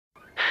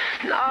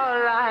And all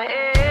I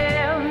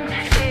am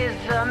is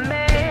a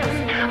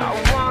man. I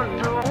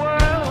want the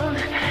world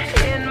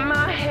in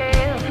my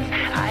hands.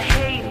 I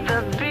hate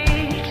the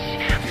beach,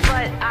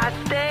 but I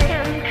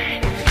stand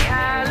in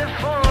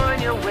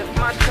California with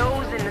my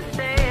toes in the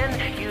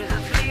sand. Use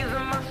the sleeves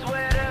of my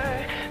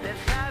sweater.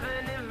 Let's have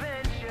an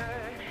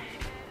adventure.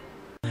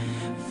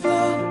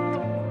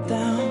 Float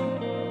down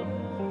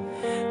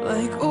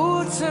like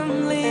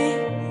autumn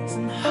leaves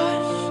and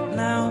hush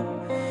now.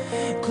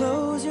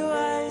 Close your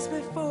eyes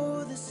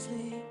before the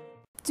sleep.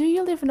 Do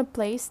you live in a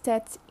place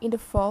that in the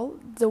fall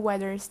the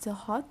weather is still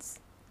hot?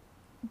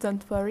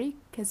 Don't worry,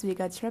 cause we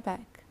got your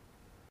back.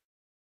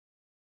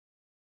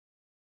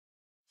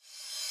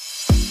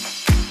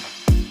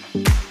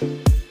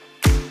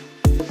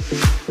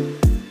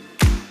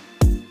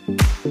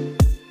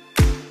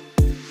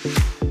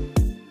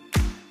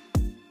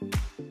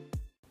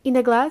 In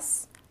a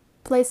glass,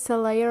 place a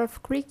layer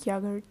of Greek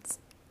yogurt.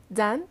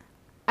 Then,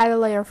 add a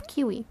layer of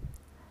kiwi.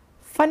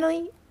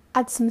 Finally,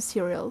 add some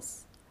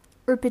cereals.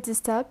 Repeat the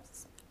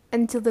steps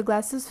until the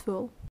glass is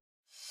full.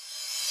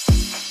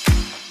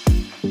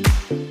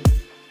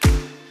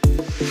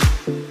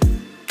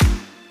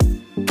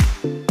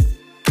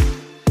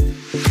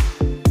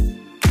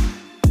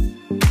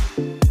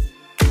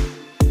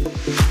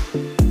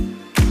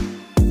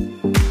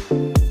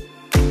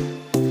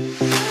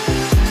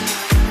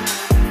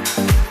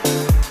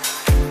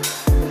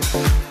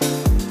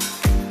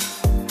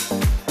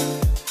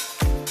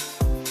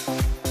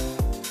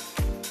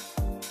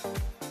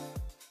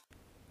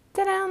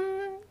 Ta-da!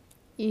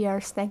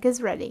 Your snack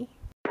is ready.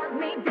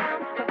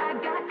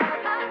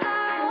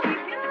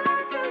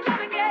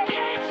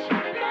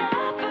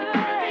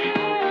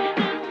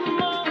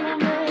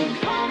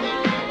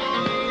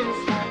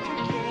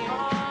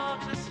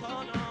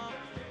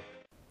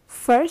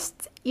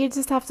 First, you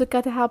just have to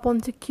cut the apple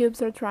into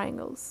cubes or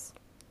triangles.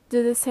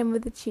 Do the same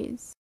with the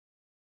cheese.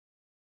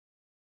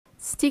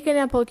 Stick an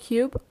apple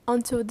cube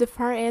onto the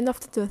far end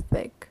of the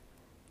toothpick.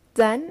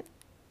 Then,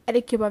 add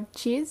a cube of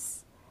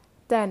cheese,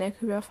 then a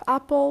cube of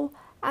apple,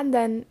 and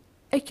then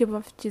a cube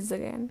of cheese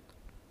again.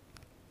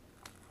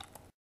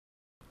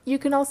 You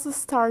can also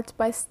start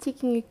by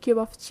sticking a cube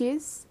of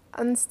cheese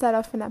instead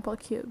of an apple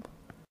cube.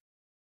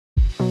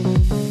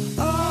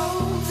 All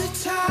the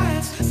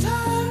tides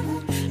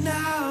turn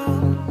now,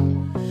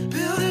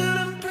 building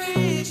a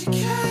bridge you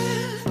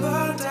can't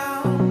burn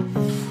down.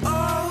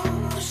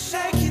 Oh,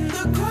 shaking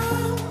the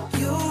ground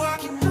you're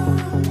walking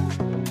on.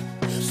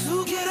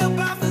 So get up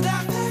off of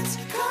that fence,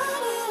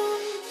 come on.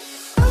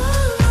 Oh,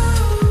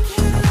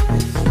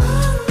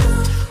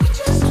 we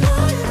just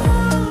want it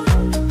all.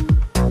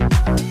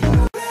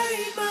 Play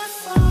my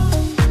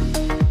song,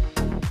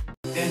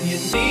 and you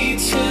need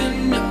to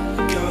know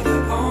you're the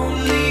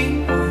only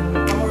one.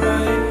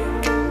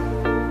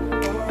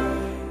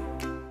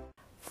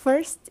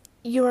 First,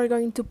 you are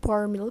going to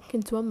pour milk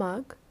into a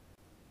mug.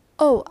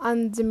 Oh,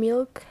 and the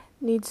milk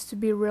needs to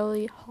be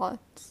really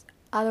hot,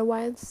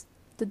 otherwise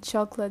the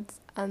chocolate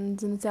and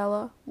the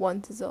Nutella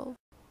won't dissolve.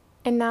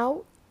 And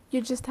now,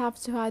 you just have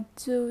to add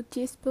 2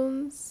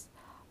 teaspoons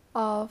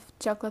of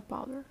chocolate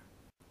powder.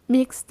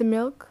 Mix the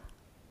milk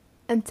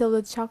until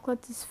the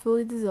chocolate is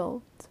fully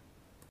dissolved.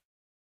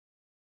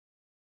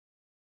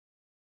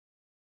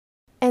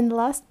 And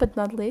last but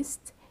not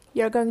least,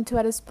 you're going to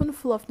add a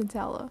spoonful of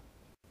Nutella.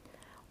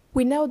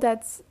 We know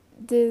that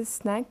this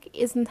snack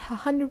isn't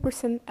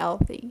 100%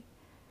 healthy.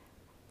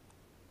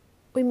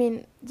 We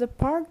mean, the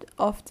part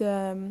of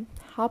the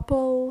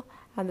apple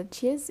and the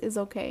cheese is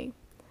okay,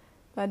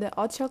 but the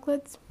hot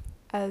chocolate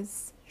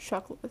has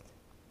chocolate,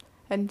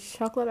 and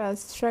chocolate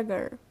has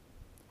sugar.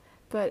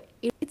 But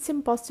it's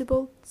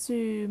impossible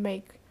to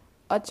make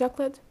hot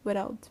chocolate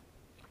without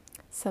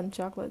some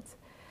chocolate.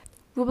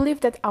 We believe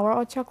that our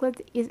hot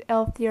chocolate is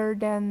healthier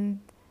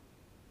than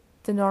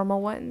the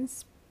normal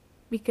ones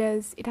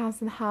because it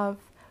doesn't have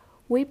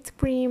whipped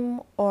cream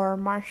or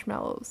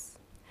marshmallows.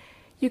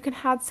 You can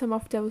add some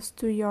of those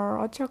to your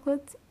hot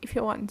chocolate if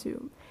you want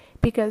to,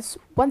 because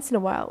once in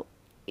a while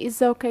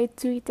it's okay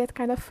to eat that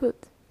kind of food.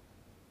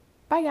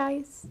 Bye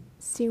guys,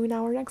 see you in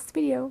our next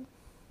video.